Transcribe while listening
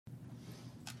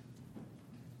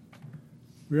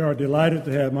We are delighted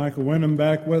to have Michael Windham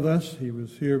back with us. He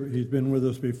was here, he's been with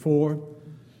us before.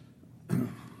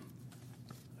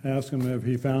 Asked him if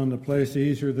he found the place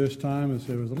easier this time. He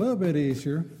said it was a little bit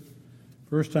easier.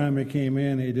 First time he came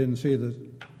in, he didn't see the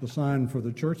sign for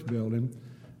the church building,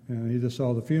 and he just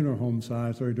saw the funeral home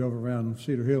sign, so he drove around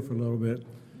Cedar Hill for a little bit.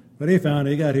 But he found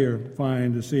he got here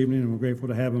fine this evening, and we're grateful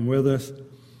to have him with us.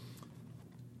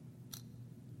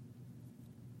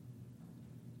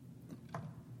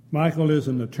 Michael is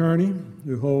an attorney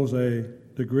who holds a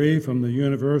degree from the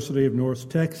University of North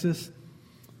Texas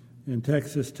and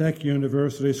Texas Tech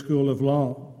University School of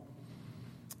Law.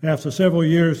 After several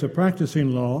years of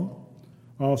practicing law,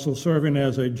 also serving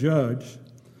as a judge,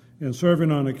 and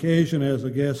serving on occasion as a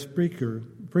guest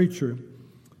preacher,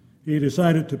 he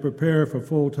decided to prepare for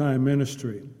full-time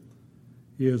ministry.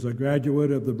 He is a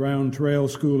graduate of the Brown Trail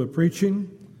School of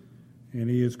Preaching, and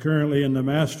he is currently in the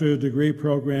master's degree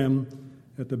program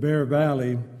at the Bear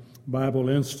Valley Bible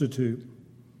Institute.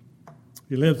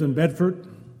 He lives in Bedford,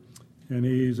 and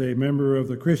he's a member of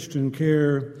the Christian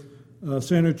Care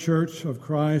Center Church of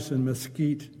Christ in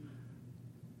Mesquite.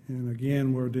 And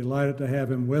again, we're delighted to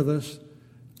have him with us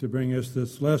to bring us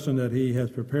this lesson that he has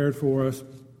prepared for us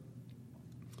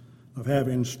of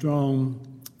having strong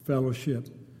fellowship.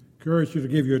 Encourage you to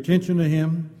give your attention to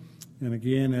him. And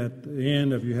again, at the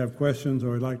end, if you have questions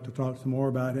or would like to talk some more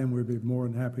about him, we'd be more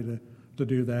than happy to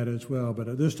do that as well. But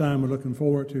at this time, we're looking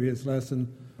forward to his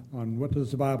lesson on what does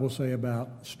the Bible say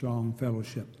about strong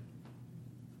fellowship.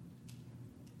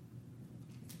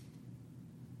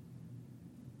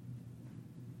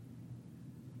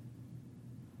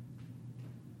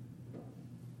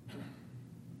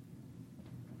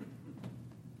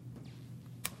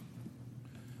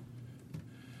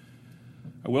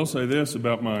 I will say this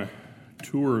about my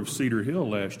tour of Cedar Hill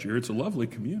last year. It's a lovely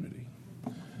community.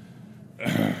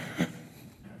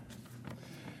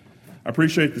 I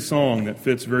appreciate the song that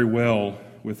fits very well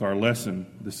with our lesson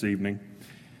this evening.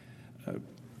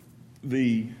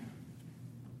 The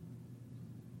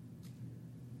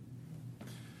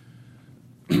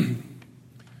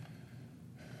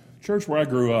church where I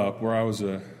grew up, where I was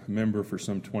a member for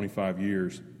some 25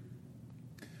 years,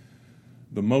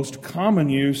 the most common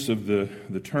use of the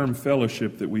term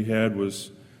fellowship that we had was,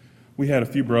 we had a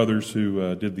few brothers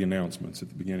who did the announcements at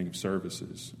the beginning of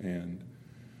services, and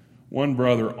one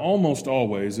brother, almost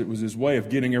always, it was his way of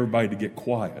getting everybody to get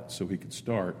quiet so he could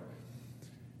start.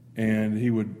 And he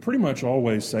would pretty much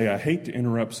always say, "I hate to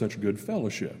interrupt such good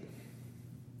fellowship."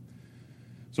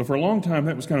 So for a long time,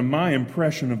 that was kind of my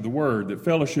impression of the word, that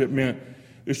fellowship meant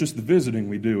it's just the visiting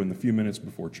we do in the few minutes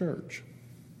before church,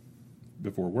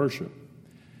 before worship.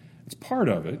 It's part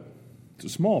of it. It's a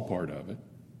small part of it.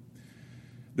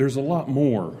 There's a lot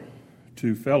more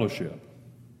to fellowship.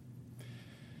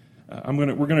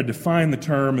 We're going to define the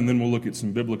term, and then we'll look at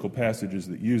some biblical passages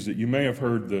that use it. You may have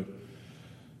heard the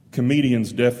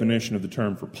comedian's definition of the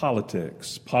term for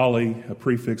politics. Poly, a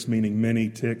prefix meaning many,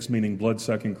 ticks meaning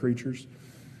blood-sucking creatures.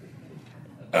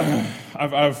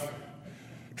 I've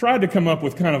tried to come up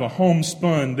with kind of a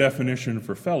homespun definition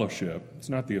for fellowship. It's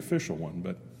not the official one,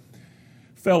 but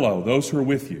fellow, those who are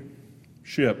with you.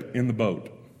 Ship, in the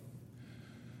boat.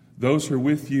 Those who are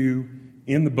with you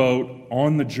in the boat,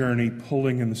 on the journey,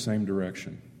 pulling in the same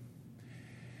direction.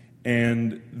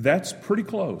 And that's pretty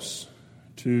close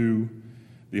to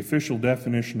the official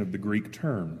definition of the Greek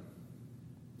term.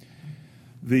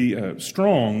 The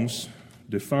Strong's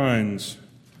defines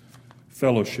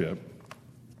fellowship.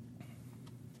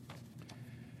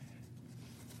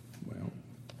 Well,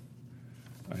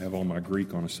 I have all my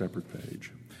Greek on a separate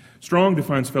page. Strong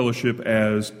defines fellowship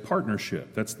as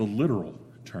partnership. That's the literal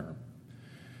term.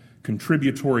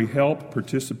 Contributory help,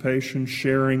 participation,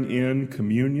 sharing in,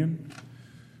 communion,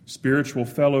 spiritual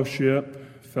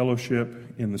fellowship,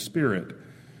 fellowship in the Spirit.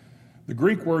 The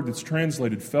Greek word that's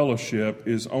translated fellowship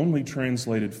is only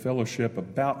translated fellowship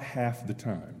about half the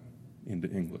time into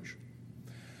English.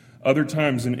 Other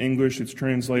times in English, it's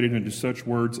translated into such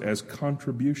words as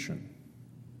contribution.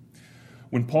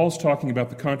 When Paul's talking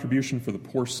about the contribution for the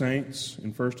poor saints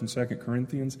in 1st and 2nd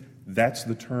Corinthians, that's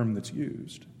the term that's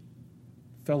used.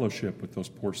 Fellowship with those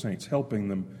poor saints, helping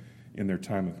them in their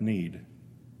time of need.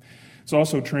 It's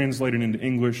also translated into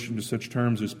English into such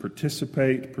terms as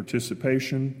participate,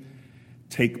 participation,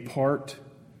 take part,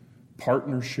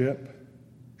 partnership,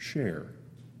 share.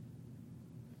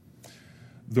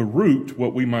 The root,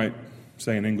 what we might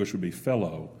say in English would be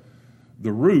fellow,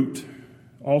 the root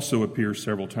also appears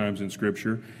several times in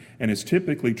Scripture and is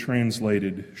typically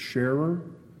translated sharer,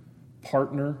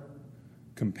 partner,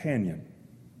 companion.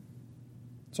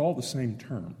 It's all the same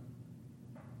term.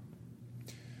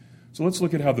 So let's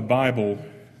look at how the Bible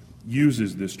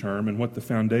uses this term and what the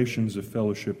foundations of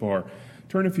fellowship are.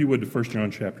 Turn, if you would, to 1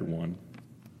 John chapter 1.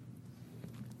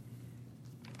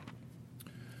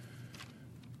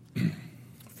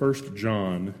 1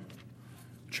 John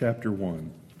chapter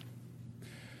 1.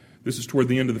 This is toward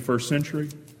the end of the first century.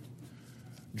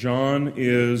 John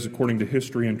is, according to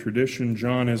history and tradition,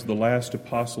 John is the last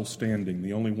apostle standing,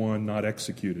 the only one not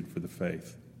executed for the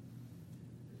faith.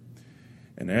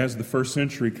 And as the first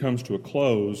century comes to a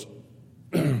close,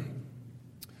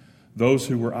 those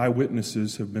who were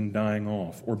eyewitnesses have been dying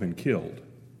off or been killed.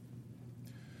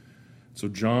 So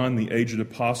John, the aged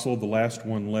apostle, the last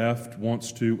one left,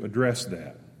 wants to address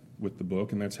that with the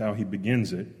book, and that's how he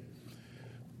begins it.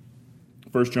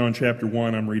 1 John chapter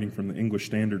 1, I'm reading from the English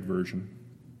Standard Version.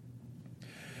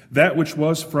 That which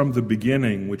was from the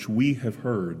beginning, which we have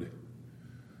heard,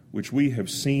 which we have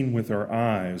seen with our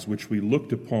eyes, which we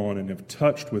looked upon and have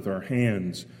touched with our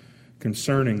hands,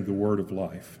 concerning the word of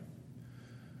life.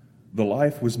 The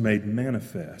life was made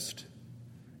manifest,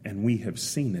 and we have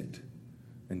seen it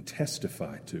and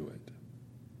testify to it.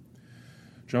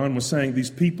 John was saying, these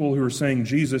people who are saying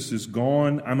Jesus is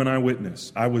gone, I'm an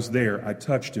eyewitness. I was there. I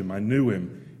touched him. I knew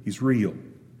him. He's real.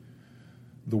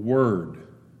 The Word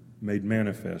made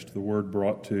manifest. The Word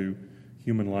brought to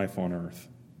human life on earth.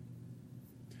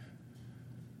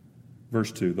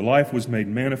 Verse 2, the life was made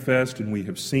manifest, and we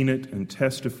have seen it and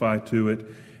testify to it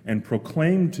and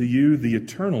proclaim to you the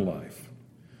eternal life,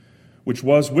 which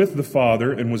was with the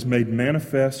Father and was made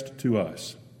manifest to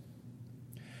us.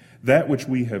 That which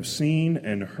we have seen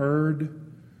and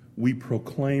heard, we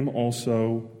proclaim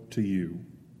also to you.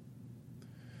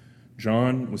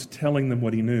 John was telling them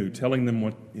what he knew, telling them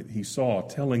what he saw,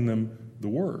 telling them the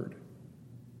Word.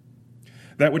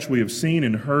 That which we have seen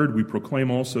and heard, we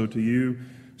proclaim also to you,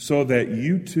 so that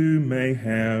you too may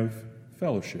have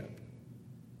fellowship.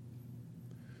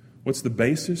 What's the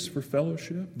basis for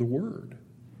fellowship? The Word.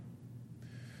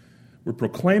 We're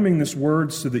proclaiming this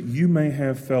Word so that you may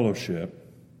have fellowship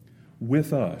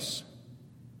with us.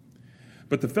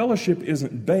 But the fellowship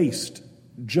isn't based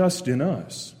just in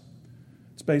us.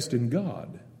 It's based in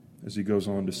God, as he goes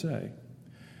on to say.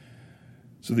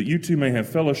 So that you too may have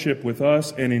fellowship with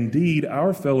us, and indeed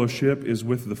our fellowship is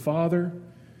with the Father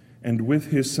and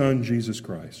with his Son, Jesus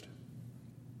Christ.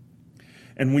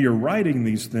 And we are writing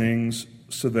these things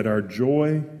so that our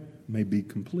joy may be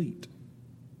complete.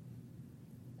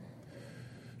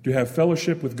 To have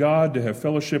fellowship with God, to have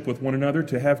fellowship with one another,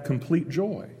 to have complete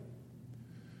joy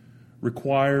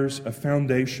requires a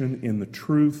foundation in the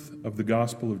truth of the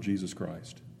gospel of Jesus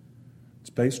Christ.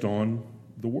 It's based on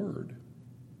the Word.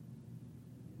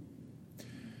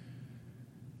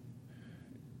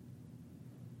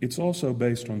 It's also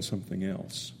based on something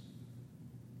else.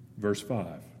 Verse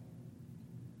 5.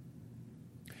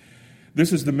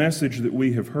 This is the message that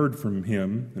we have heard from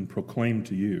him and proclaimed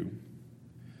to you,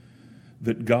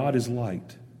 that God is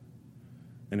light,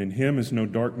 and in him is no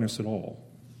darkness at all.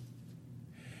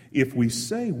 If we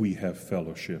say we have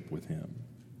fellowship with him,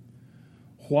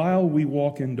 while we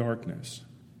walk in darkness,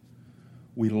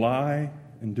 we lie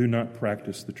and do not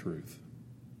practice the truth.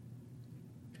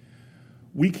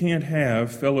 We can't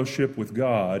have fellowship with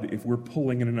God if we're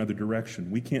pulling in another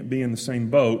direction. We can't be in the same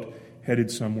boat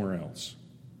headed somewhere else.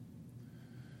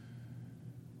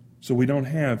 So we don't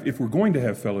have, if we're going to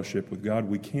have fellowship with God,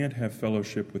 we can't have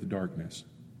fellowship with darkness.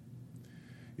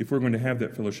 If we're going to have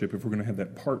that fellowship, if we're going to have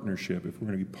that partnership, if we're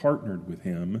going to be partnered with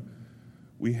him,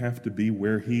 we have to be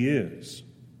where he is.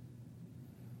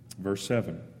 Verse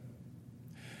 7.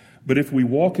 But if we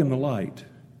walk in the light,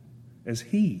 as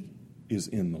he is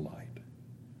in the light,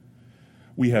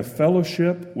 we have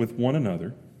fellowship with one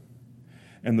another,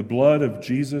 and the blood of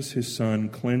Jesus, his Son,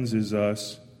 cleanses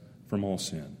us from all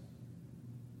sin.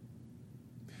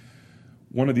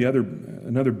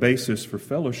 Another basis for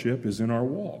fellowship is in our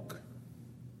walk.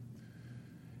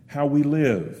 How we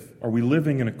live. Are we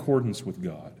living in accordance with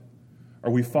God? Are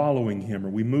we following him? Are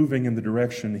we moving in the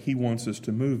direction he wants us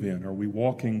to move in? Are we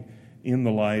walking in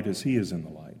the light as he is in the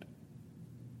light?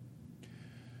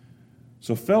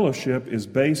 So fellowship is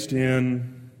based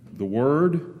in the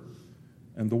Word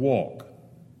and the walk.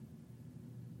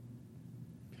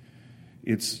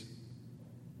 It's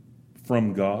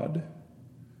from God.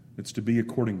 It's to be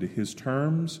according to his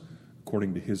terms,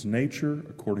 according to his nature,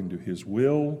 according to his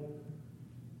will,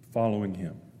 following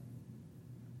him.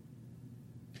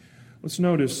 Let's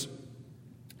notice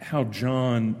how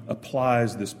John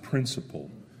applies this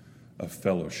principle of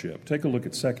fellowship. Take a look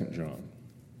at 2 John.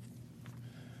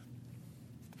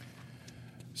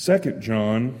 2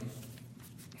 John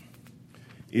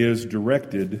is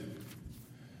directed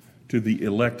to the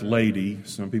elect lady.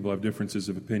 Some people have differences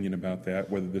of opinion about that,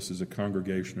 whether this is a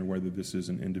congregation or whether this is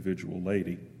an individual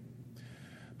lady.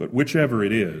 But whichever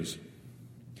it is,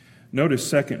 notice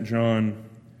 2 John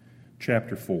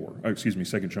chapter 4. 2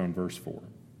 John verse 4.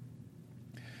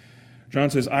 John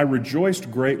says, I rejoiced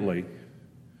greatly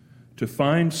to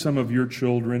find some of your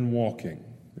children walking.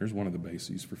 There's one of the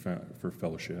bases for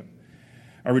fellowship.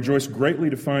 I rejoice greatly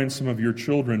to find some of your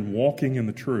children walking in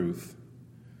the truth,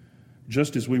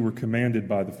 just as we were commanded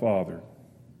by the Father.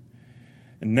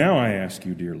 And now I ask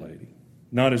you, dear lady,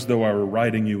 not as though I were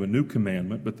writing you a new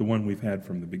commandment, but the one we've had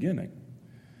from the beginning,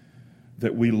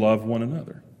 that we love one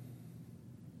another.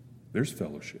 There's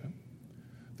fellowship.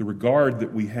 The regard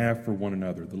that we have for one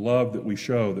another, the love that we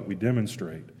show, that we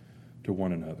demonstrate to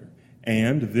one another.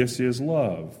 And this is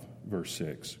love, verse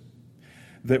 6,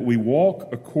 that we walk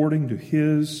according to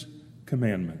His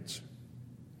commandments.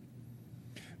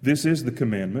 This is the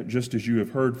commandment, just as you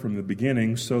have heard from the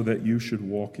beginning, so that you should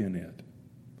walk in it.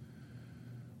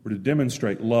 We're to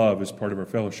demonstrate love as part of our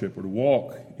fellowship. We're to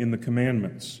walk in the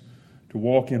commandments, to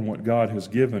walk in what God has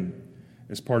given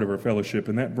as part of our fellowship.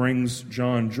 And that brings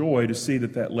John joy to see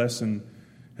that lesson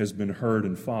has been heard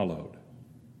and followed.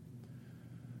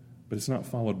 But it's not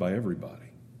followed by everybody.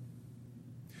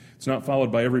 It's not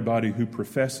followed by everybody who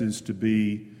professes to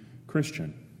be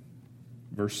Christian.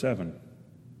 Verse 7.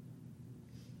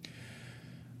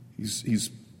 He's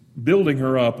building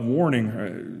her up, warning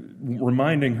her,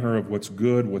 reminding her of what's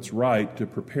good, what's right, to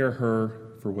prepare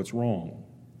her for what's wrong.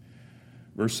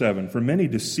 Verse 7, for many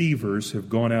deceivers have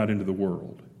gone out into the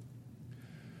world,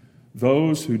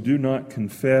 those who do not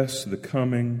confess the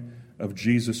coming of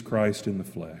Jesus Christ in the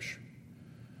flesh.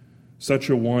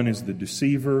 Such a one is the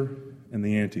deceiver and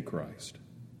the Antichrist.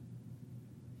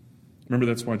 Remember,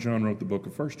 that's why John wrote the book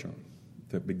of 1 John,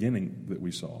 that beginning that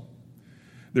we saw.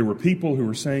 There were people who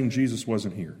were saying Jesus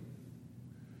wasn't here.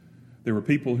 There were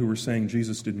people who were saying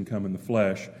Jesus didn't come in the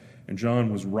flesh, and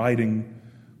John was writing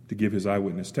to give his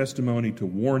eyewitness testimony, to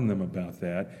warn them about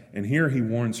that. And here he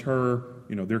warns her,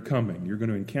 they're coming. You're going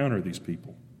to encounter these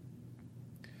people.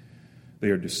 They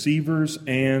are deceivers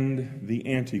and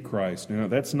the Antichrist. Now,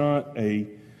 that's not a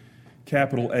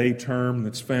capital A term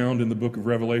that's found in the book of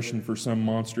Revelation for some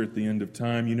monster at the end of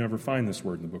time. You never find this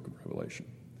word in the book of Revelation.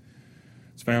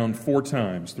 It's found 4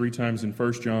 times, 3 times in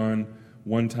 1 John,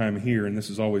 1 time here, and this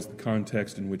is always the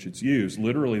context in which it's used.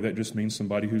 Literally, that just means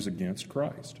somebody who's against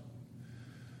Christ.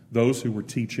 Those who were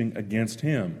teaching against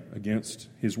Him, against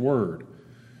His Word.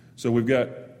 So we've got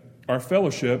our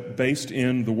fellowship based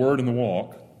in the Word and the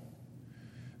walk,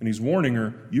 and he's warning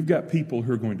her, you've got people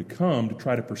who are going to come to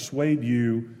try to persuade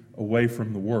you away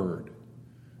from the Word.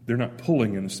 They're not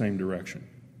pulling in the same direction.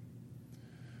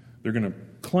 They're going to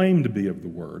claim to be of the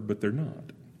Word, but they're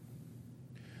not.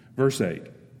 Verse 8.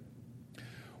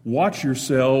 Watch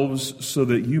yourselves so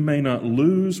that you may not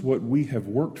lose what we have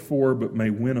worked for, but may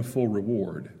win a full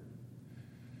reward.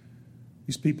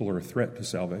 These people are a threat to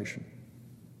salvation.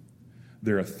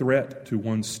 They're a threat to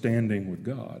one's standing with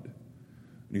God.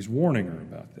 And he's warning her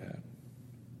about that.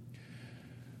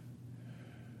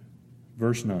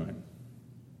 Verse 9.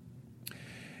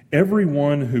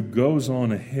 Everyone who goes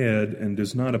on ahead and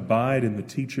does not abide in the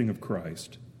teaching of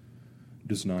Christ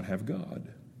does not have God.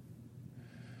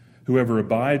 Whoever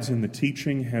abides in the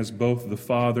teaching has both the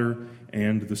Father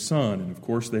and the Son. And of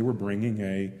course, they were bringing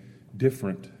a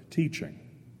different teaching.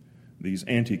 These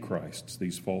antichrists,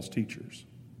 these false teachers.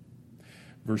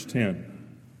 Verse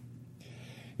 10.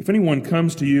 If anyone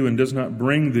comes to you and does not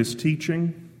bring this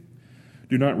teaching,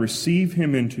 do not receive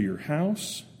him into your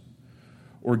house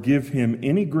or give him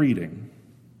any greeting,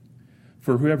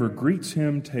 for whoever greets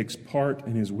him takes part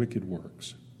in his wicked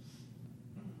works.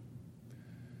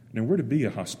 Now, we're to be a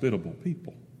hospitable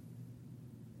people.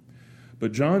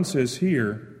 But John says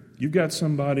here, you've got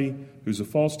somebody who's a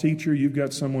false teacher, you've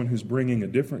got someone who's bringing a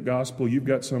different gospel, you've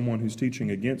got someone who's teaching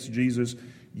against Jesus.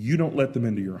 You don't let them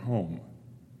into your home.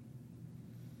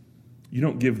 You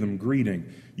don't give them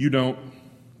greeting. You don't,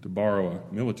 to borrow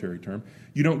a military term,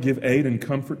 you don't give aid and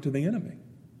comfort to the enemy.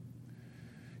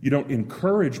 You don't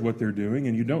encourage what they're doing,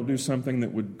 and you don't do something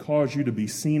that would cause you to be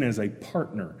seen as a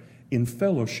partner in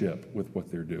fellowship with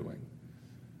what they're doing.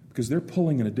 Because they're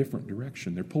pulling in a different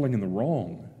direction. They're pulling in the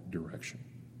wrong direction.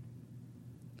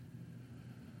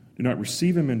 Do not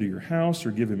receive him into your house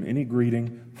or give him any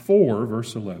greeting. For,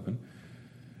 verse 11,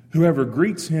 whoever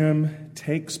greets him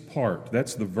takes part.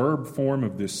 That's the verb form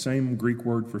of this same Greek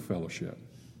word for fellowship.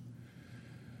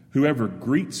 Whoever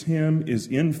greets him is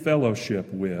in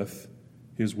fellowship with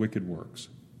his wicked works.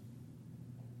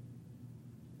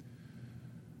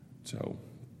 So,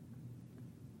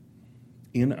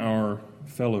 in our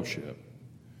fellowship,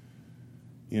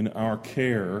 in our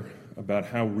care about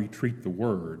how we treat the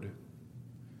Word,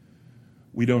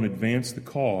 we don't advance the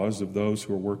cause of those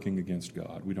who are working against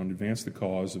God. We don't advance the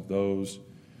cause of those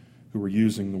who are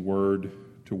using the Word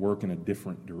to work in a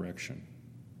different direction.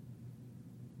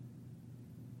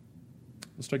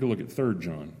 Let's take a look at 3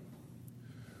 John.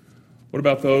 What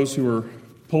about those who are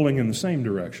pulling in the same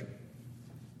direction?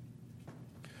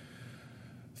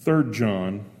 3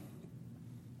 John.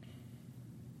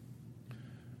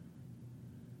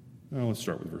 Well, let's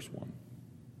start with verse 1.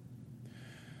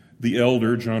 The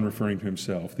elder, John referring to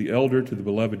himself, the elder to the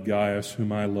beloved Gaius,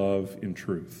 whom I love in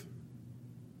truth.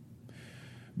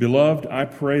 Beloved, I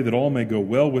pray that all may go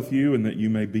well with you and that you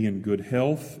may be in good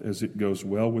health as it goes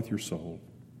well with your soul.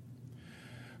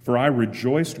 For I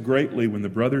rejoiced greatly when the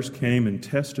brothers came and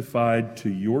testified to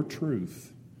your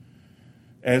truth,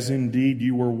 as indeed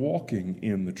you were walking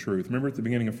in the truth. Remember at the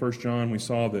beginning of 1 John, we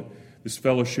saw that this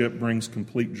fellowship brings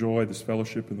complete joy, this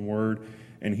fellowship in the Word.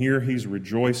 And here he's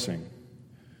rejoicing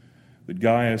that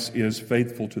Gaius is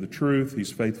faithful to the truth,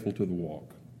 he's faithful to the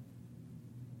walk.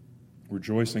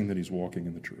 Rejoicing that he's walking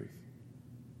in the truth.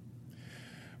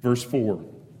 Verse 4,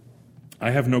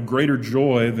 I have no greater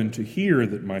joy than to hear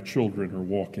that my children are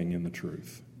walking in the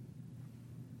truth.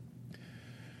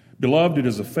 Beloved, it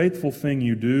is a faithful thing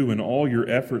you do in all your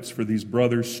efforts for these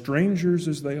brothers, strangers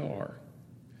as they are.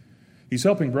 He's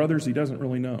helping brothers he doesn't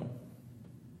really know,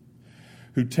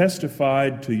 who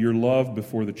testified to your love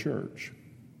before the church.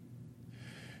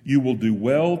 You will do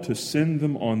well to send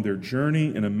them on their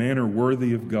journey in a manner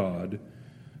worthy of God,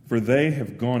 for they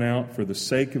have gone out for the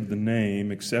sake of the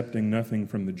name, accepting nothing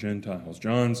from the Gentiles.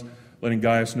 John's letting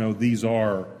Gaius know these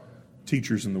are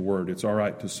teachers in the Word. It's all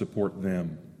right to support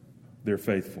them. They're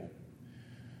faithful.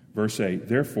 Verse 8,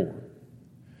 therefore,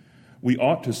 we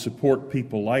ought to support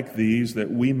people like these that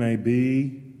we may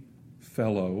be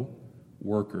fellow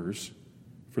workers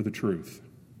for the truth.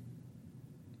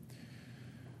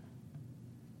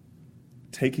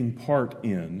 Taking part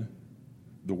in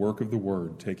the work of the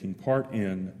Word, taking part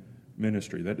in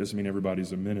ministry. That doesn't mean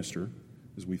everybody's a minister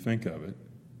as we think of it.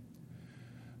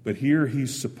 But here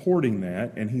he's supporting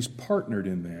that, and he's partnered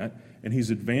in that, and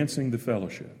he's advancing the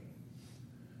fellowship.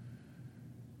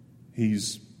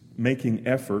 He's making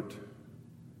effort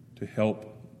to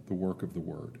help the work of the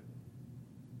Word.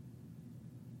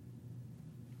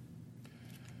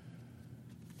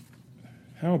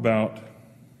 How about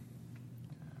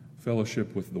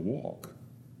fellowship with the walk?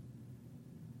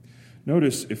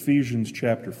 Notice Ephesians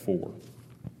chapter 4.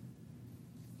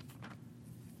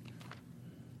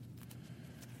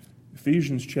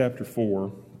 Ephesians chapter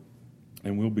 4,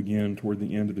 and we'll begin toward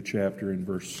the end of the chapter in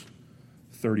verse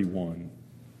 31.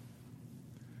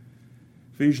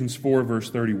 Ephesians 4,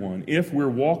 verse 31. If we're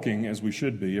walking as we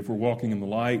should be, if we're walking in the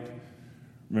light,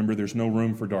 remember there's no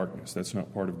room for darkness. That's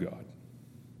not part of God.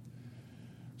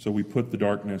 So we put the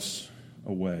darkness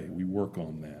away. We work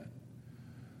on that.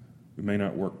 We may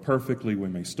not work perfectly, we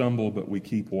may stumble, but we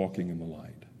keep walking in the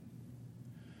light.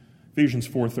 Ephesians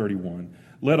 4:31.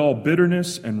 Let all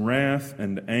bitterness and wrath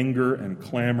and anger and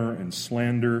clamor and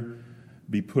slander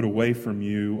be put away from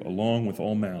you, along with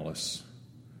all malice.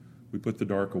 We put the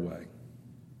dark away.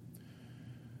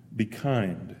 Be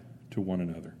kind to one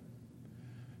another,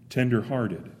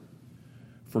 tender-hearted,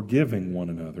 forgiving one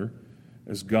another,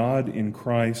 as God in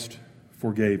Christ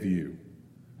forgave you.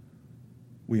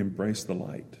 We embrace the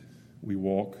light. We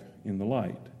walk in the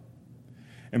light.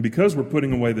 And because we're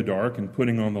putting away the dark and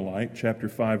putting on the light, chapter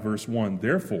 5, verse 1,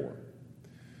 therefore,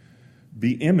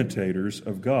 be imitators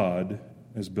of God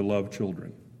as beloved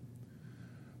children.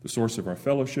 The source of our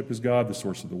fellowship is God, the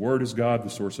source of the Word is God, the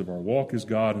source of our walk is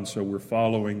God, and so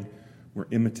we're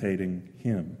imitating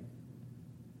Him.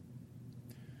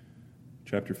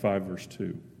 Chapter 5, verse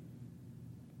 2.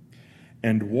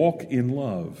 And walk in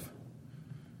love,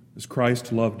 as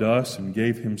Christ loved us and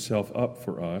gave Himself up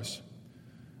for us,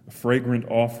 a fragrant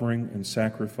offering and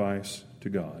sacrifice to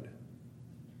God.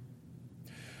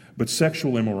 But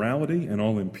sexual immorality and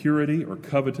all impurity or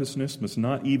covetousness must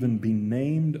not even be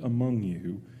named among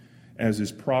you, as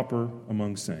is proper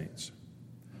among saints.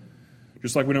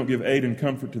 Just like we don't give aid and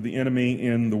comfort to the enemy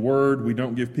in the Word, we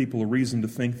don't give people a reason to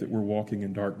think that we're walking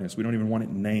in darkness. We don't even want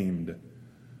it named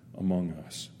among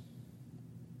us.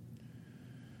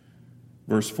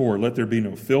 Verse 4, let there be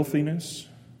no filthiness,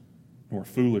 nor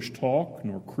foolish talk,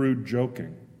 nor crude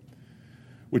joking,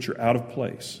 which are out of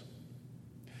place.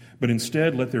 But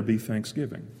instead, let there be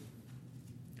thanksgiving.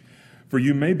 For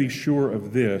you may be sure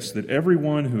of this, that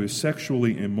everyone who is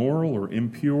sexually immoral or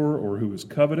impure or who is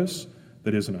covetous,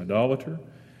 that is an idolater,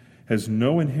 has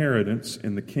no inheritance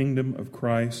in the kingdom of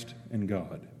Christ and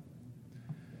God.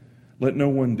 Let no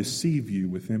one deceive you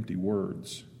with empty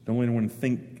words. Don't let anyone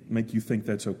make you think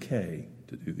that's okay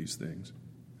to do these things.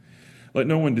 Let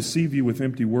no one deceive you with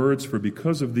empty words, for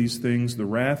because of these things the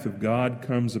wrath of God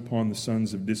comes upon the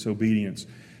sons of disobedience.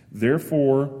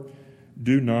 Therefore,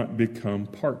 do not become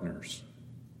partners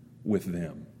with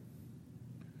them.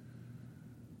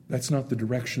 That's not the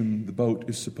direction the boat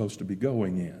is supposed to be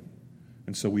going in,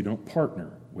 and so we don't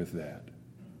partner with that.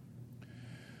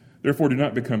 Therefore, do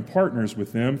not become partners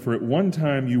with them, for at one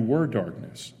time you were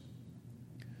darkness,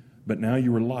 but now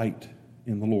you are light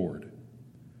in the Lord.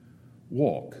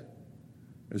 Walk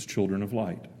as children of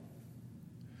light.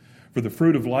 For the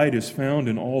fruit of light is found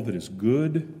in all that is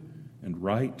good and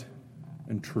right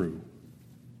and true.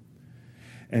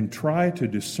 And try to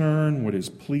discern what is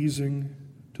pleasing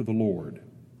to the Lord.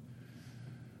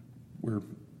 We're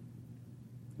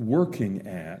working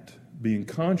at being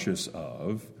conscious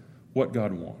of what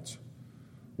God wants,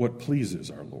 what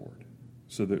pleases our Lord,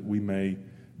 so that we may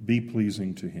be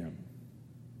pleasing to Him.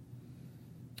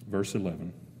 Verse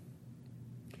 11.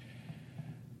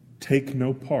 Take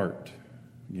no part.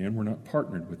 Again, we're not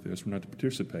partnered with this. We're not to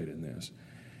participate in this.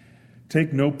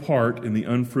 Take no part in the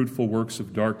unfruitful works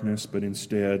of darkness, but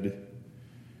instead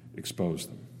expose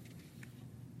them.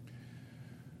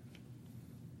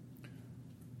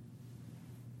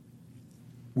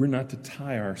 We're not to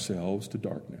tie ourselves to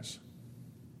darkness.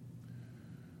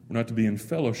 We're not to be in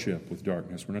fellowship with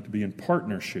darkness. We're not to be in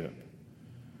partnership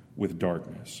with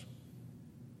darkness.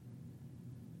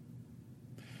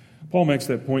 Paul makes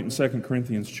that point in 2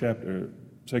 Corinthians chapter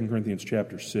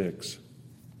 6.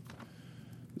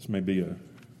 This may be a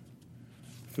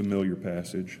familiar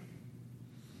passage.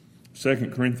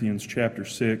 2 Corinthians chapter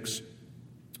 6,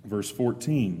 verse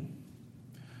 14.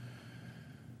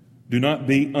 Do not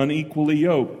be unequally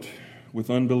yoked with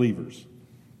unbelievers.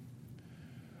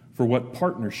 For what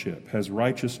partnership has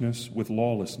righteousness with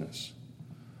lawlessness?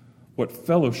 What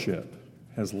fellowship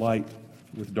has light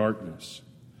with darkness?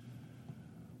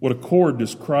 What accord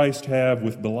does Christ have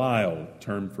with Belial,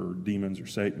 term for demons or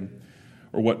Satan?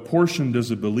 Or what portion does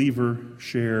a believer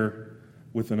share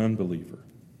with an unbeliever?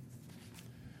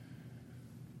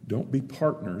 Don't be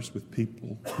partners with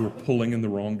people who are pulling in the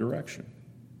wrong direction.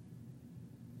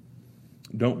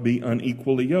 Don't be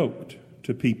unequally yoked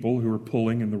to people who are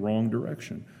pulling in the wrong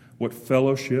direction. What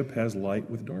fellowship has light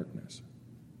with darkness?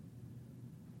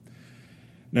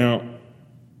 Now,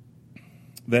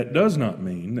 that does not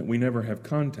mean that we never have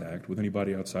contact with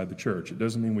anybody outside the church. It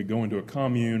doesn't mean we go into a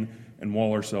commune and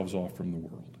wall ourselves off from the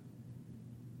world.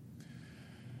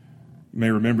 You may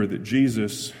remember that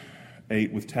Jesus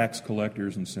ate with tax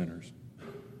collectors and sinners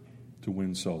to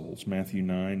win souls. Matthew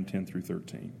 9, 10 through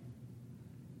 13.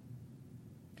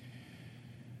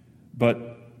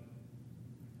 But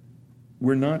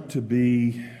we're not to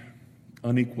be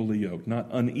unequally yoked, not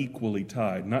unequally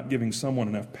tied, not giving someone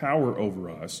enough power over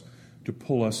us to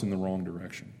pull us in the wrong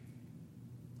direction.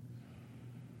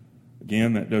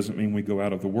 Again, that doesn't mean we go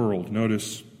out of the world.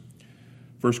 Notice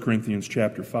 1 Corinthians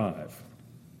chapter 5,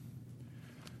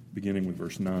 beginning with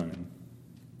verse 9.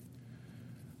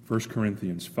 1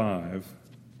 Corinthians 5,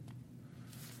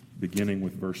 beginning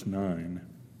with verse 9.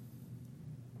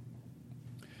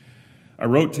 I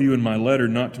wrote to you in my letter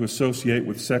not to associate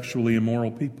with sexually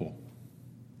immoral people.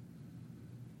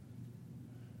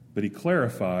 But he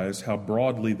clarifies how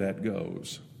broadly that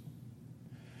goes.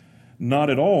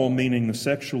 Not at all meaning the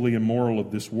sexually immoral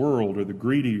of this world, or the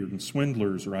greedy, or the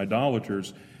swindlers, or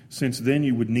idolaters, since then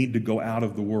you would need to go out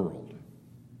of the world.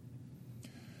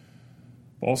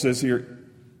 Paul says here,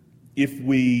 if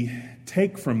we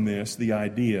take from this the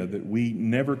idea that we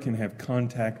never can have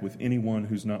contact with anyone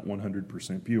who's not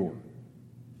 100% pure,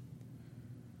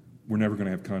 we're never going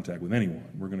to have contact with anyone.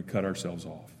 We're going to cut ourselves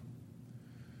off.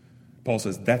 Paul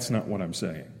says, that's not what I'm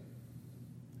saying.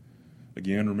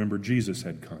 Again, remember, Jesus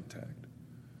had contact.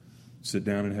 Sit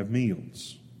down and have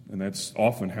meals. And that's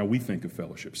often how we think of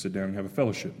fellowship. Sit down and have a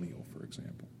fellowship meal, for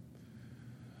example.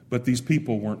 But these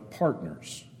people weren't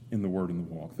partners in the word and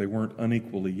the walk. They weren't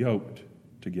unequally yoked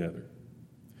together.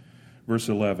 Verse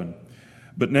 11,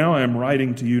 but now I am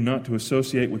writing to you not to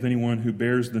associate with anyone who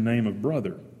bears the name of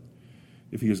brother,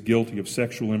 if he is guilty of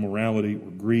sexual immorality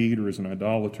or greed, or is an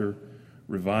idolater,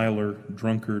 reviler,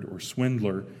 drunkard, or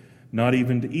swindler, not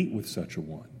even to eat with such a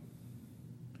one.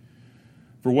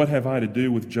 For what have I to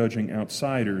do with judging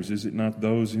outsiders? Is it not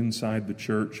those inside the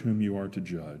church whom you are to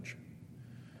judge?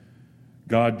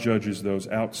 God judges those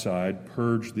outside.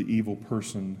 Purge the evil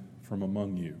person from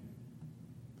among you.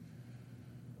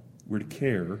 We're to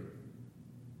care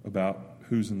about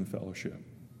who's in the fellowship.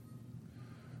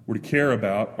 We're to care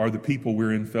about, are the people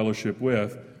we're in fellowship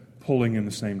with pulling in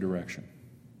the same direction?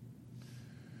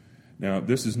 Now,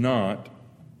 this is not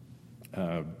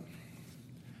an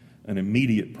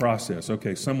immediate process.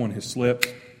 Okay, someone has slipped,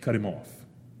 cut him off.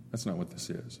 That's not what this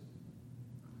is.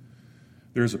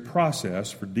 There's a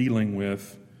process for dealing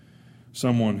with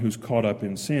someone who's caught up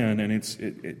in sin, and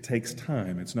it takes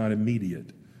time. It's not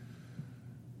immediate.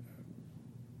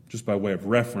 Just by way of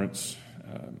reference,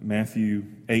 Matthew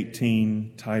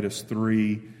 18, Titus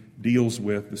 3 deals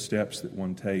with the steps that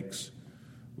one takes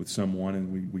with someone,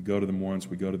 and we go to them once,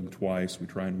 we go to them twice, we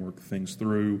try and work things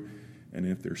through, and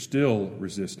if they're still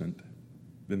resistant,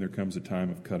 then there comes a time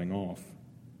of cutting off.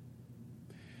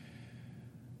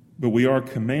 But we are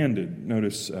commanded,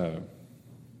 notice 1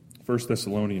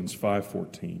 Thessalonians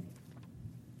 5:14.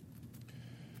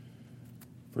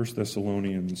 1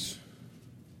 Thessalonians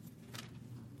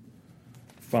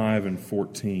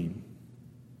 5:14.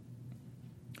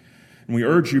 And we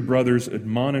urge you, brothers,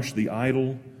 admonish the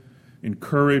idle,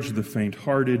 encourage the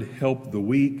faint-hearted, help the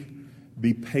weak,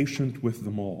 be patient with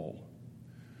them all.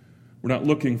 We're not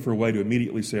looking for a way to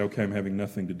immediately say, okay, I'm having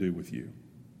nothing to do with you.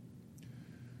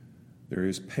 There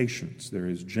is patience, there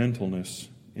is gentleness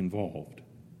involved.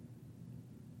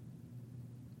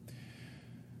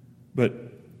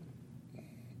 But,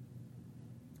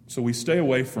 so we stay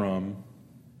away from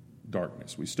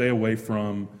darkness. We stay away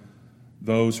from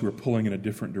those who are pulling in a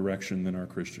different direction than our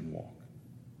Christian walk.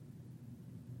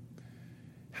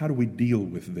 How do we deal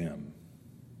with them?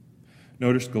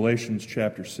 Notice Galatians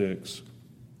chapter 6,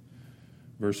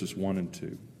 verses 1 and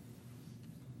 2.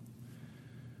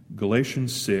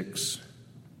 Galatians 6,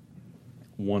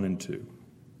 1 and 2.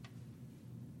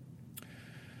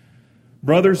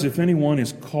 Brothers, if anyone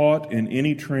is caught in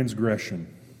any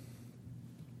transgression,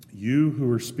 you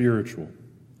who are spiritual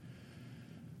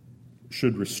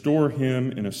should restore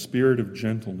him in a spirit of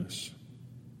gentleness.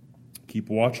 Keep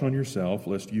watch on yourself,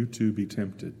 lest you too be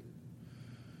tempted.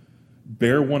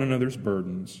 Bear one another's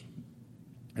burdens,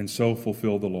 and so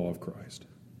fulfill the law of Christ.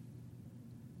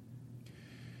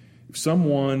 If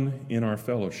someone in our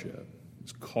fellowship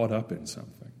is caught up in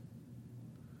something,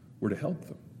 we're to help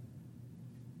them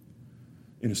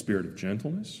in a spirit of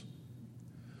gentleness,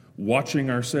 watching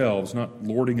ourselves, not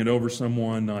lording it over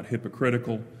someone, not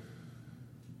hypocritical.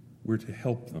 We're to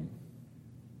help them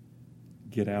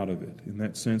get out of it. In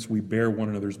that sense, we bear one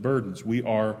another's burdens. We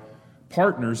are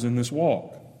partners in this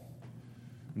walk,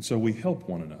 and so we help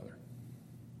one another.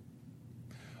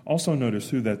 Also notice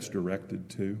who that's directed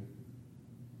to.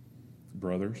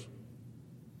 Brothers.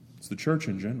 It's the church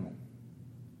in general.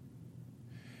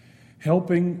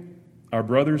 Helping our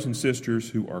brothers and sisters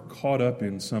who are caught up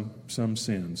in some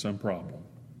sin, some problem.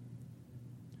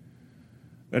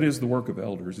 That is the work of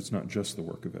elders. It's not just the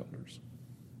work of elders.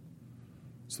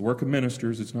 It's the work of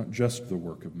ministers. It's not just the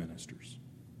work of ministers.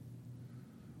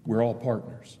 We're all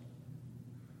partners.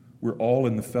 We're all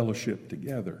in the fellowship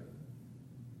together.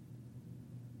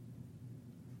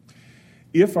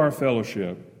 If our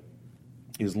fellowship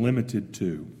is limited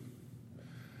to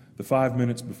the 5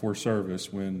 minutes before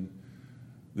service when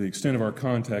the extent of our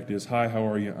contact is, hi, how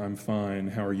are you? I'm fine.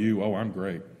 How are you? Oh, I'm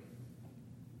great.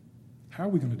 How are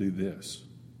we going to do this?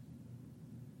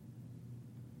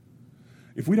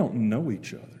 If we don't know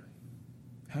each other,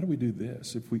 how do we do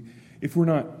this? If we're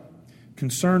not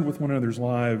concerned with one another's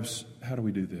lives, how do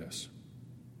we do this?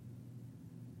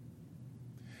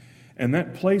 And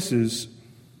that places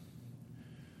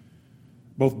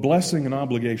both blessing and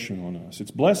obligation on us.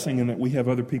 It's blessing in that we have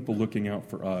other people looking out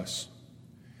for us.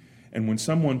 And when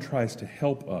someone tries to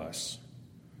help us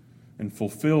and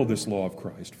fulfill this law of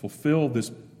Christ, fulfill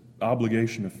this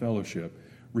obligation of fellowship,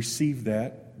 receive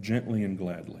that gently and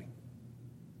gladly,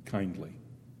 kindly.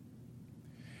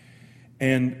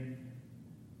 And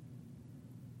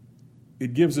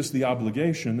it gives us the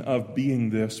obligation of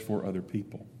being this for other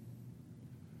people.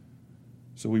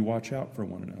 So we watch out for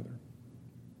one another.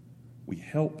 We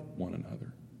help one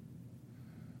another.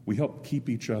 We help keep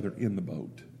each other in the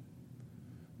boat,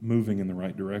 moving in the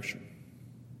right direction.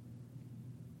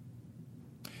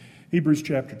 Hebrews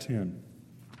chapter 10,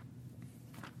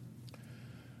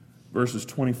 verses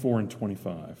 24 and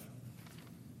 25.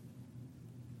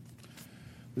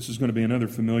 This is going to be another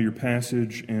familiar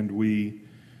passage, and we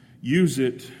use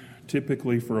it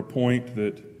typically for a point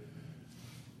that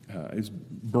is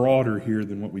broader here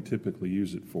than what we typically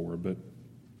use it for. But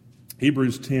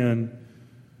Hebrews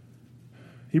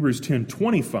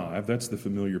 10:25, that's the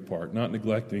familiar part, not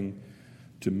neglecting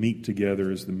to meet together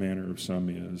as the manner of some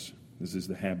is, as is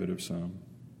the habit of some.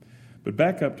 But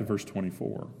back up to verse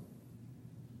 24.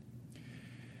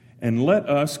 And let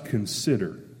us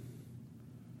consider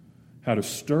how to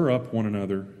stir up one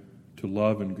another to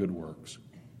love and good works,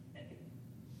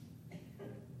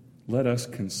 let us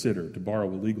consider, to borrow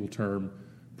a legal term,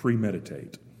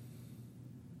 premeditate.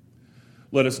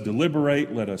 Let us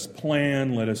deliberate, let us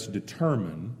plan, let us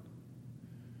determine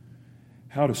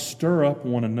how to stir up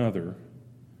one another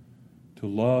to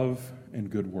love and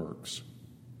good works.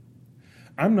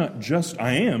 I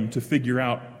am to figure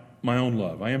out my own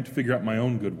love. I am to figure out my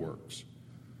own good works.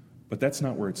 But that's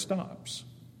not where it stops.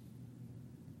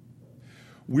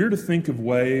 We're to think of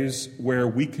ways where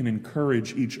we can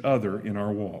encourage each other in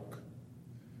our walk.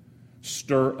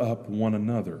 Stir up one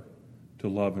another to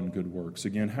love and good works.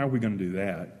 Again, how are we going to do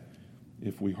that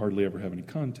if we hardly ever have any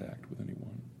contact with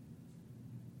anyone?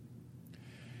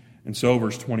 And so,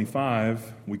 verse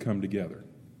 25, we come together.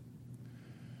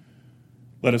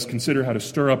 Let us consider how to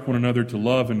stir up one another to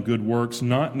love and good works,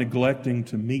 not neglecting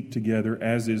to meet together,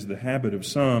 as is the habit of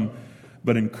some,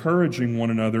 but encouraging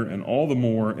one another, and all the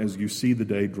more as you see the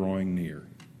day drawing near.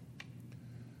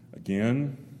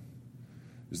 Again,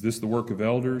 is this the work of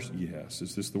elders? Yes.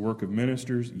 Is this the work of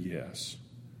ministers? Yes.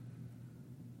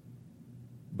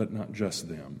 But not just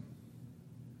them.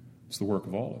 It's the work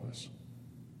of all of us.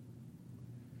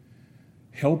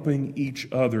 Helping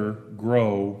each other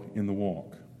grow in the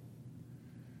walk.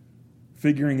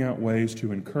 Figuring out ways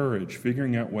to encourage,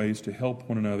 figuring out ways to help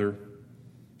one another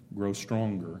grow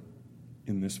stronger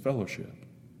in this fellowship.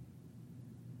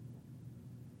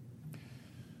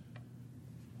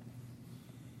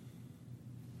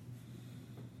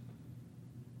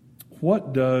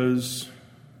 What does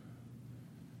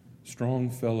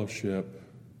strong fellowship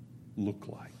look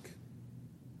like?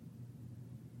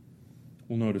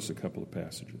 We'll notice a couple of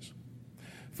passages.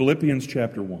 Philippians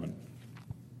chapter 1.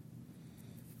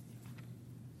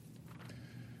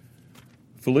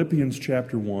 Philippians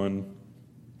chapter 1,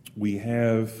 we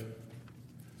have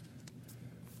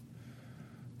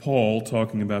Paul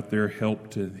talking about their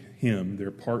help to him, their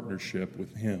partnership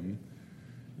with him,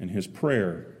 and his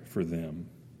prayer for them.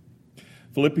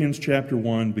 Philippians chapter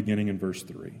 1, beginning in verse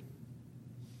 3.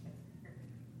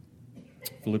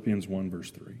 Philippians 1,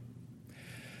 verse 3.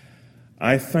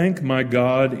 I thank my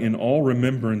God in all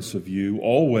remembrance of you,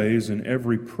 always in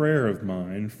every prayer of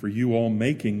mine, for you all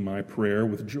making my prayer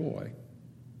with joy,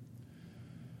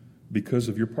 because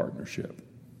of your partnership,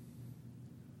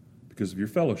 because of your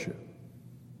fellowship,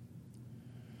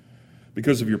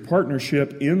 because of your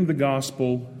partnership in the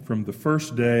gospel from the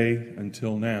first day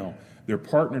until now. They're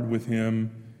partnered with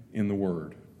him in the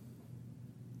word.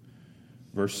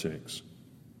 Verse 6.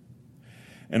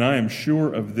 And I am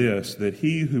sure of this, that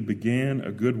he who began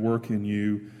a good work in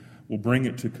you will bring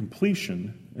it to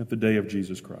completion at the day of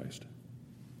Jesus Christ.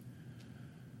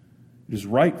 It is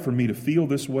right for me to feel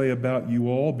this way about you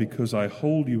all because I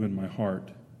hold you in my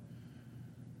heart.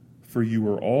 For you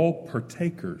are all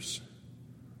partakers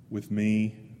with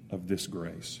me of this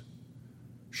grace,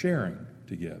 sharing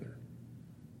together,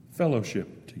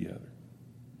 fellowship together.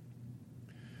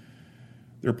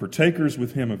 They're partakers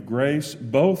with him of grace,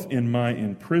 both in my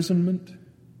imprisonment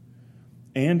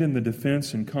and in the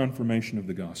defense and confirmation of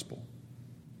the gospel.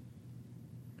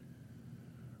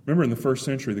 Remember, in the first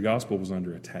century, the gospel was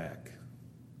under attack.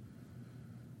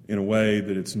 In a way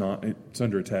that it's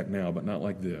under attack now, but not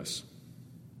like this.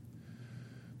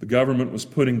 The government was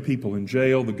putting people in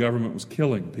jail. The government was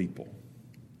killing people.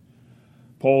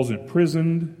 Paul's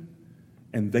imprisoned,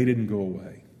 and they didn't go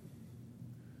away.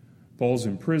 Paul's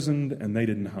imprisoned, and they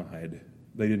didn't hide.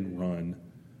 They didn't run.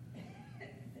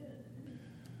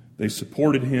 They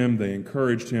supported him. They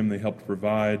encouraged him. They helped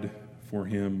provide for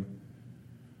him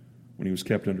when he was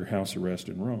kept under house arrest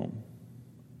in Rome.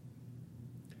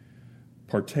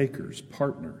 Partakers,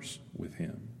 partners with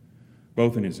him,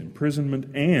 both in his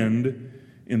imprisonment and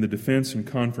in the defense and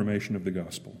confirmation of the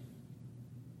gospel.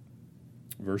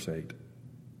 Verse 8.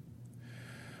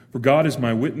 For God is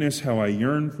my witness how I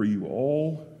yearn for you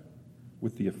all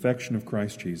with the affection of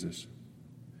Christ Jesus.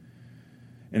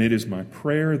 And it is my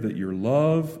prayer that your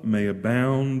love may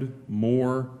abound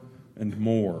more and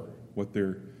more.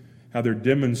 How they're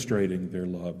demonstrating their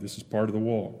love. This is part of the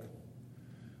walk.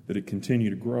 That it continue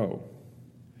to grow.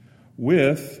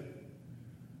 With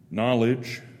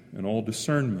knowledge and all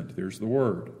discernment. There's the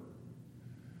word.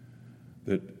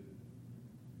 That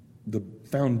the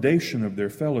foundation of their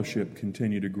fellowship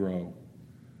continue to grow.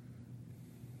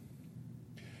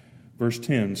 Verse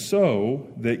 10, so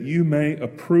that you may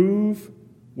approve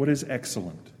what is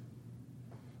excellent.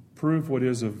 Prove what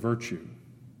is of virtue.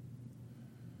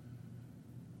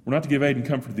 We're not to give aid and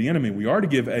comfort to the enemy. We are to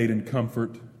give aid and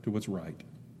comfort to what's right.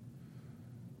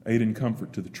 Aid and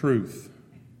comfort to the truth,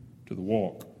 to the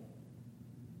walk.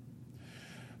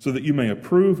 So that you may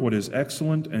approve what is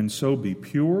excellent and so be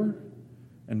pure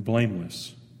and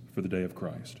blameless for the day of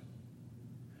Christ.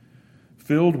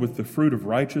 filled with the fruit of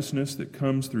righteousness that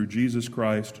comes through Jesus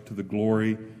Christ to the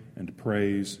glory and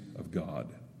praise of God.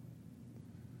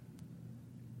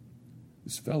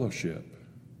 This fellowship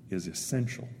is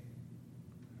essential.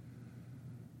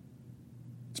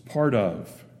 It's part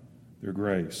of their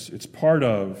grace. It's part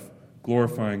of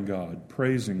glorifying God,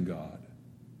 praising God,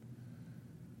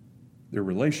 their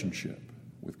relationship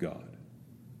with God.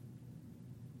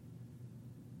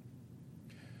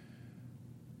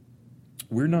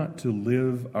 We're not to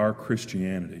live our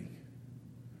Christianity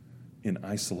in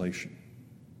isolation.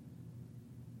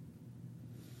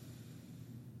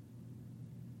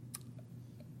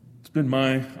 It's been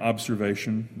my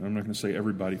observation, I'm not going to say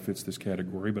everybody fits this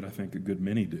category, but I think a good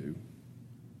many do.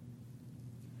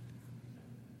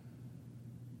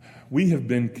 We have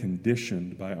been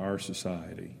conditioned by our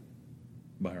society,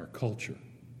 by our culture,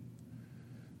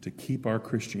 to keep our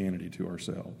Christianity to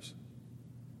ourselves.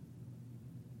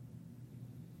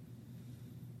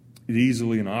 It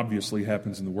easily and obviously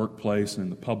happens in the workplace and in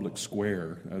the public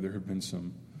square. There have been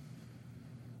some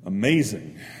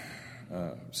amazing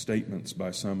statements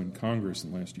by some in Congress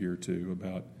in the last year or two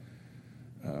about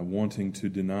wanting to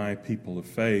deny people of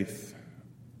faith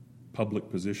public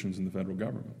positions in the federal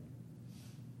government,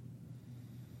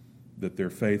 that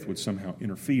their faith would somehow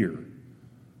interfere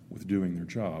with doing their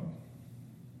job.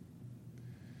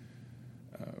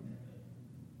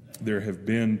 There have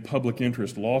been public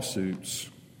interest lawsuits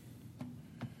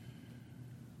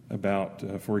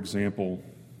about, for example,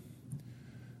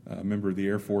 a member of the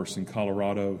Air Force in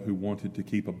Colorado who wanted to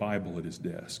keep a Bible at his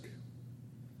desk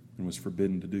and was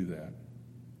forbidden to do that.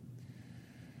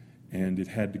 And it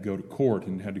had to go to court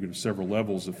and had to go to several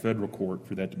levels of federal court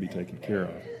for that to be taken care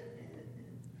of.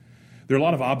 There are a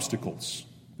lot of obstacles.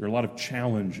 There are a lot of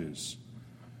challenges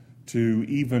to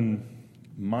even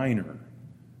minor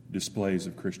displays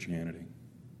of Christianity.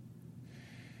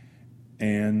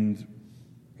 And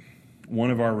one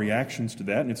of our reactions to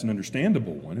that, and it's an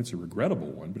understandable one, it's a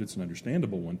regrettable one, but it's an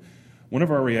understandable one. One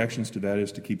of our reactions to that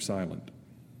is to keep silent.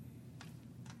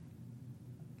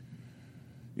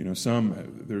 You know,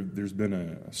 there's been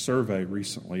a survey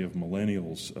recently of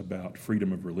millennials about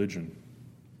freedom of religion.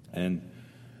 And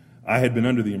I had been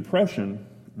under the impression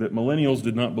that millennials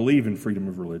did not believe in freedom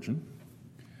of religion.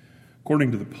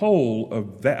 According to the poll,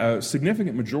 a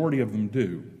significant majority of them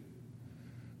do.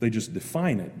 They just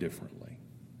define it differently.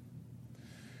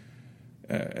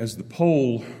 As the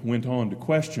poll went on to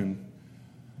question,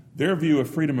 their view of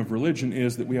freedom of religion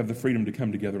is that we have the freedom to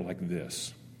come together like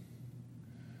this.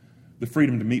 The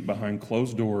freedom to meet behind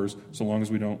closed doors so long as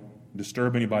we don't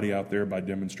disturb anybody out there by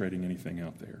demonstrating anything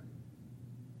out there.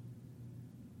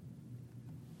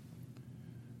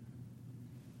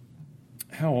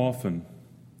 How often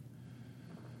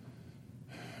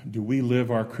do we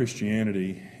live our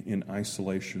Christianity in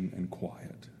isolation and quiet?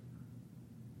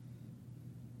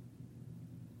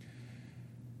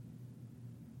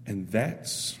 And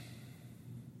that's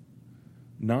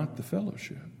not the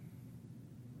fellowship.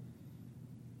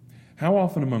 How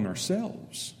often among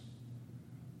ourselves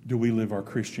do we live our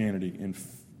Christianity in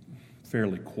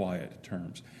fairly quiet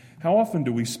terms? How often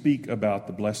do we speak about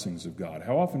the blessings of God?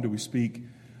 How often do we speak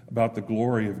about the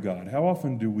glory of God? How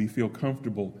often do we feel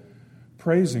comfortable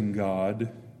praising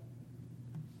God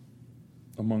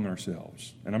among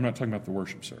ourselves? And I'm not talking about the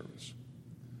worship service.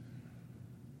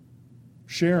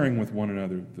 Sharing with one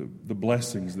another the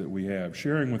blessings that we have,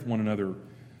 sharing with one another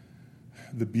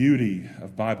the beauty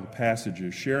of Bible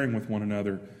passages, sharing with one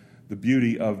another the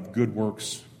beauty of good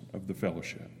works of the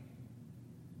fellowship.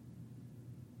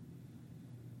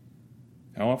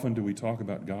 How often do we talk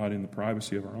about God in the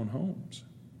privacy of our own homes?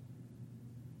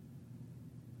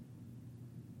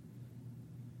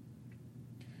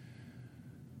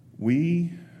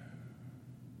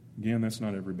 Again, that's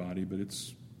not everybody, but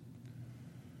it's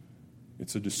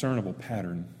a discernible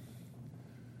pattern.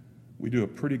 We do a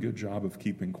pretty good job of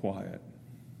keeping quiet,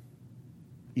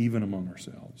 even among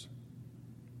ourselves.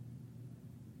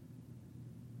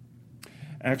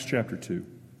 Acts chapter 2.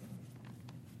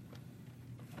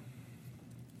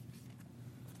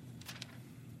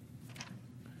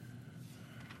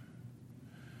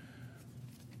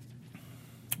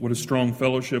 What does strong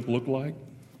fellowship look like?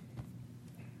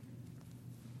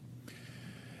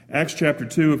 Acts chapter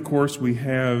 2, of course, we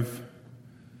have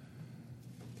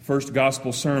first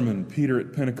gospel sermon, Peter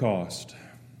at Pentecost.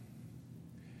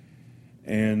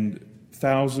 And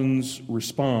thousands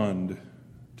respond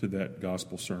to that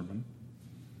gospel sermon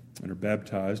and are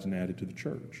baptized and added to the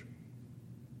church.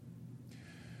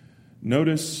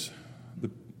 Notice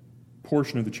the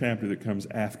portion of the chapter that comes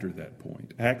after that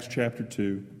point. Acts chapter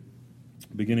 2,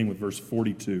 beginning with verse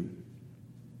 42.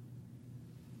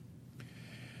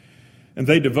 And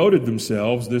they devoted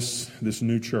themselves, this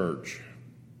new church,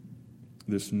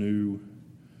 these new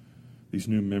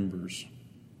members,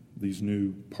 these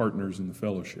new partners in the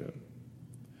fellowship.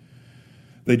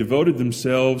 They devoted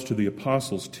themselves to the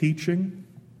apostles' teaching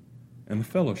and the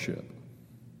fellowship,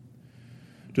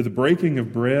 to the breaking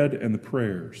of bread and the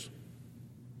prayers.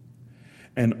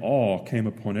 And awe came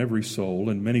upon every soul,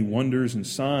 and many wonders and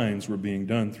signs were being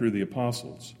done through the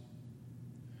apostles.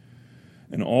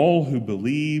 And all who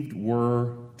believed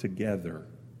were together.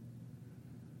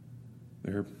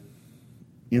 They're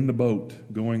in the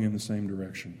boat, going in the same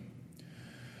direction.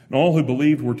 And all who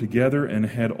believed were together and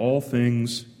had all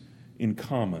things in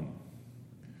common.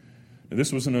 Now,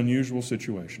 this was an unusual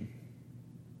situation.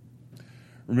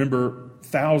 Remember,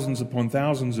 thousands upon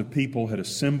thousands of people had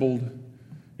assembled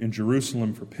in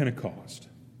Jerusalem for Pentecost.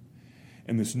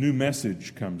 And this new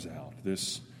message comes out,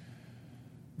 this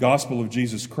gospel of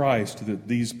Jesus Christ that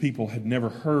these people had never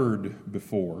heard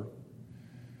before.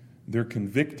 They're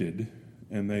convicted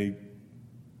and they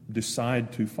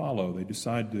decide to follow. They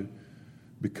decide to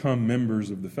become members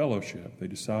of the fellowship. They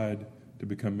decide to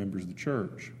become members of the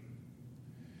church.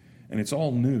 And it's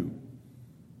all new.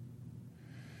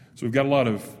 So we've got a lot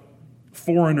of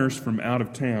foreigners from out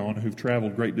of town who've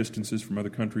traveled great distances from other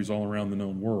countries all around the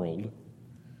known world.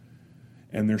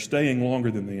 And they're staying longer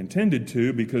than they intended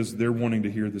to because they're wanting to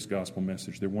hear this gospel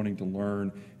message. They're wanting to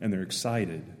learn, and they're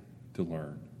excited to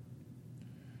learn.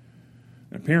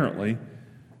 And apparently,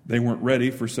 they weren't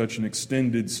ready for such an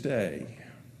extended stay.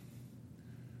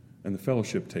 And the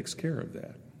fellowship takes care of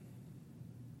that.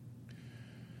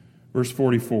 Verse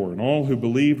 44, and all who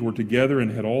believed were together and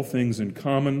had all things in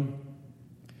common,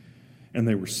 and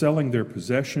they were selling their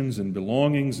possessions and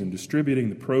belongings and distributing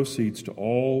the proceeds to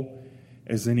all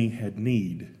as any had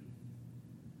need.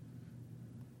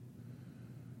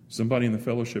 Somebody in the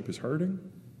fellowship is hurting,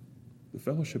 the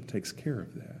fellowship takes care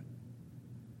of that.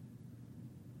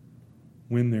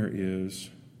 When there is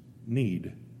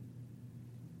need.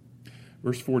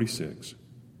 Verse 46.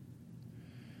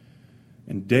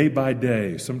 And day by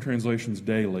day, some translations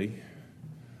daily,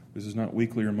 this is not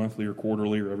weekly or monthly or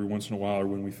quarterly or every once in a while or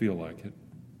when we feel like it.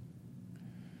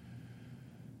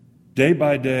 Day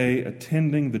by day,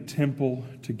 attending the temple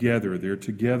together. They're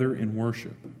together in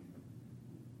worship.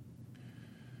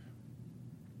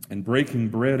 And breaking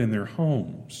bread in their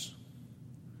homes.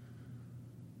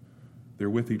 They're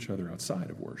with each other outside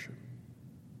of worship.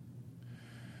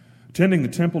 Attending the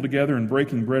temple together and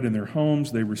breaking bread in their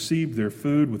homes, they received their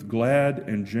food with glad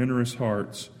and generous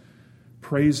hearts,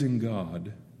 praising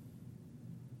God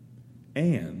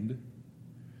and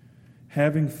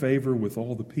having favor with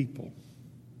all the people.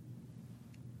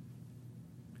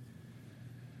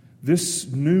 This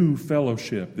new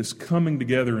fellowship, this coming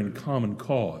together in common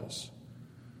cause,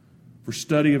 for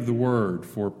study of the Word,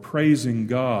 for praising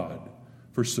God,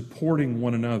 for supporting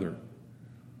one another,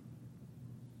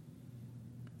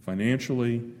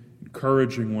 financially,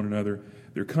 encouraging one another,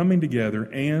 they're coming together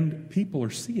and people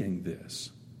are seeing this.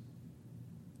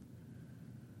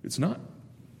 It's not,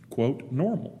 quote,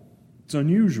 normal. It's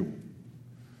unusual.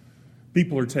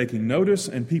 People are taking notice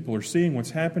and people are seeing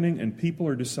what's happening and people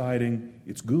are deciding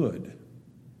it's good.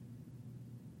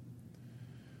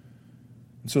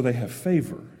 And so they have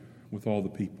favor with all the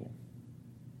people.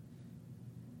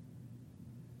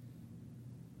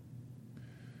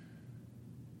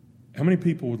 How many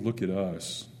people would look at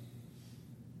us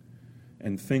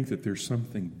and think that there's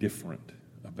something different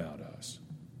about us?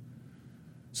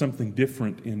 Something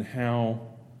different in how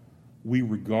we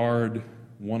regard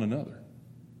one another.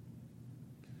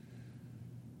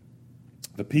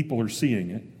 The people are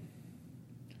seeing it.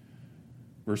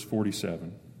 Verse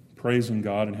 47, praising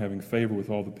God and having favor with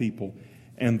all the people.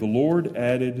 And the Lord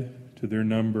added to their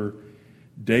number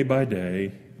day by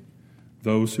day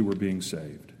those who were being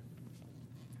saved.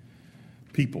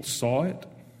 People saw it,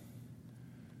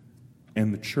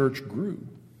 and the church grew.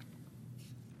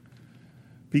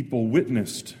 People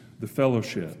witnessed the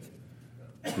fellowship,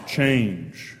 the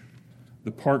change,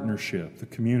 the partnership, the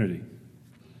community.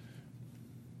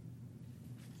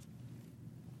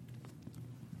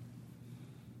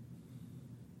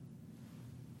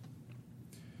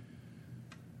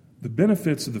 The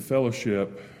benefits of the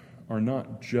fellowship are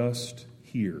not just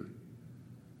here,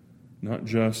 not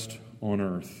just on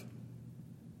earth.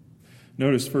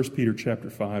 Notice 1 Peter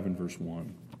chapter 5 and verse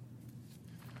 1.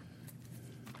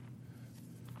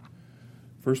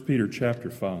 1 Peter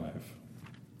chapter 5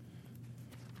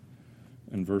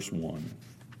 and verse 1.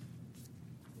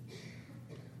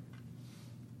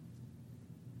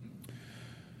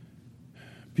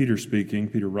 Peter speaking,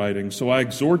 Peter writing, "So I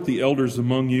exhort the elders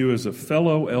among you as a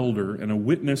fellow elder and a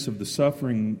witness of the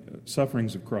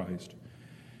sufferings of Christ,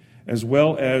 as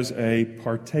well as a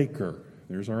partaker."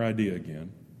 There's our idea again.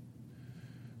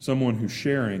 Someone who's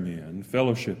sharing in,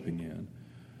 fellowshipping in,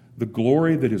 the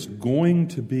glory that is going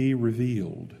to be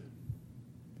revealed.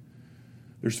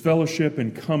 There's fellowship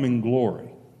in coming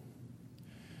glory.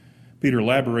 Peter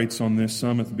elaborates on this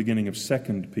some at the beginning of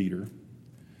 2 Peter.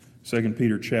 2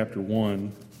 Peter chapter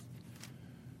 1,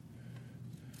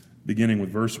 beginning with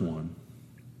verse 1.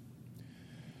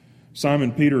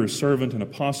 "Simon Peter, a servant and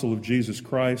apostle of Jesus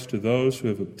Christ, to those who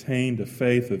have obtained a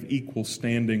faith of equal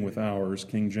standing with ours,"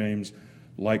 King James,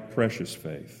 "like precious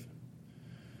faith,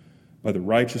 by the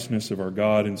righteousness of our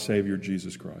God and Savior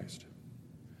Jesus Christ."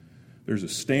 There's a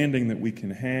standing that we can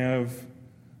have.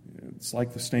 It's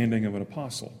like the standing of an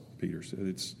apostle, Peter said.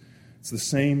 It's the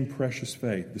same precious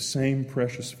faith, the same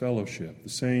precious fellowship, the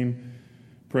same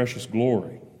precious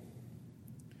glory.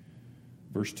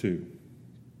 Verse 2.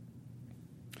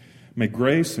 "May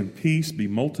grace and peace be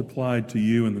multiplied to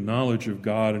you in the knowledge of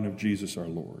God and of Jesus our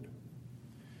Lord.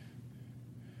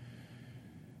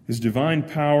 His divine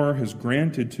power has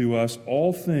granted to us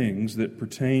all things that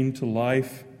pertain to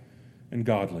life and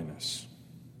godliness,"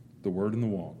 the word and the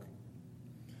walk,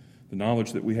 the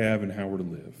knowledge that we have and how we're to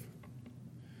live,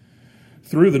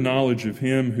 "through the knowledge of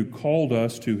Him who called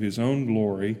us to His own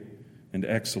glory and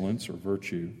excellence," or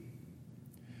virtue,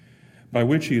 "by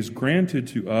which He has granted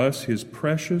to us His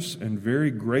precious and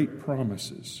very great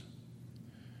promises,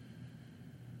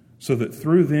 so that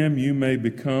through them you may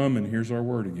become," and here's our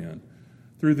word again,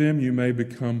 "through them you may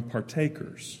become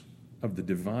partakers of the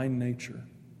divine nature."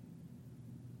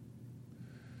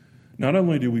 Not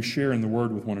only do we share in the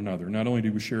word with one another, not only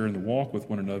do we share in the walk with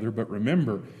one another, but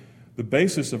remember, the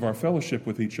basis of our fellowship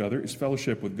with each other is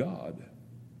fellowship with God.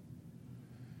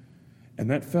 And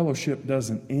that fellowship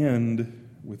doesn't end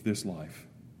with this life.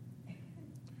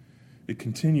 It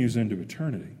continues into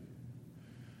eternity.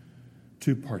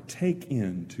 To partake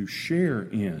in, to share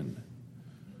in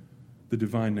the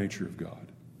divine nature of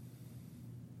God.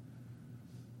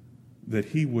 That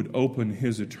He would open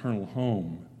His eternal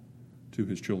home to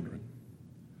His children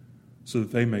so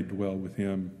that they may dwell with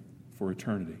Him for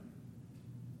eternity.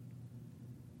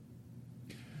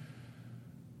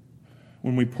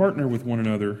 When we partner with one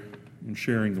another in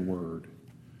sharing the Word,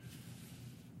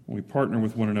 when we partner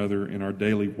with one another in our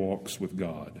daily walks with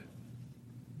God,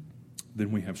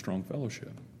 then we have strong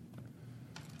fellowship,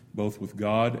 both with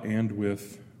God and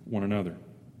with one another.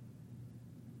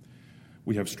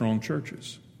 We have strong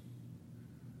churches,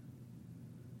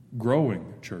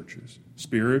 growing churches,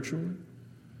 spiritually,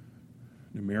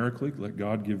 numerically, let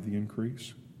God give the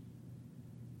increase.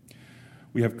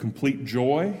 We have complete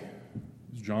joy,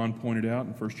 as John pointed out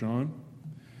in 1 John.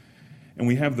 And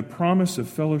we have the promise of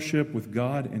fellowship with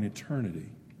God in eternity,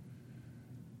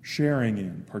 sharing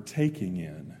in, partaking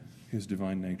in His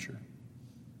divine nature.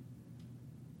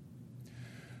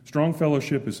 Strong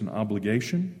fellowship is an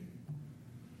obligation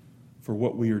for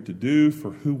what we are to do,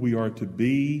 for who we are to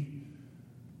be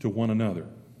to one another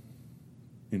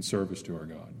in service to our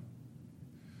God.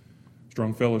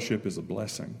 Strong fellowship is a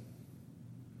blessing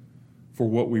for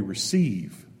what we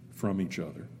receive from each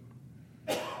other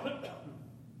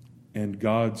and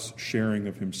God's sharing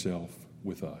of Himself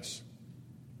with us.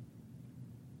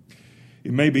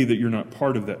 It may be that you're not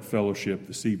part of that fellowship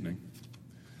this evening.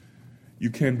 You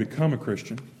can become a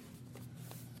Christian,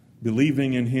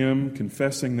 believing in Him,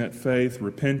 confessing that faith,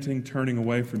 repenting, turning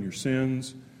away from your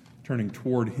sins, turning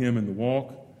toward Him in the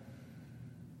walk,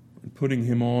 and putting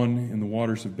Him on in the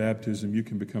waters of baptism. You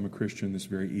can become a Christian this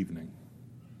very evening.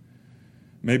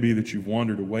 Maybe that you've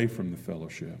wandered away from the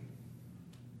fellowship,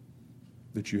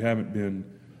 that you haven't been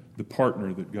the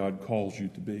partner that God calls you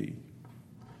to be.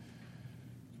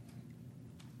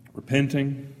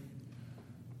 Repenting,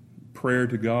 prayer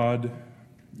to God,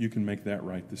 you can make that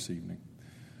right this evening.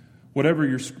 Whatever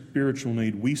your spiritual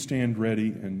need, we stand ready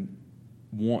and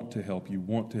want to help you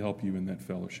in that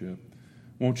fellowship.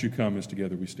 Won't you come as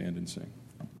together we stand and sing?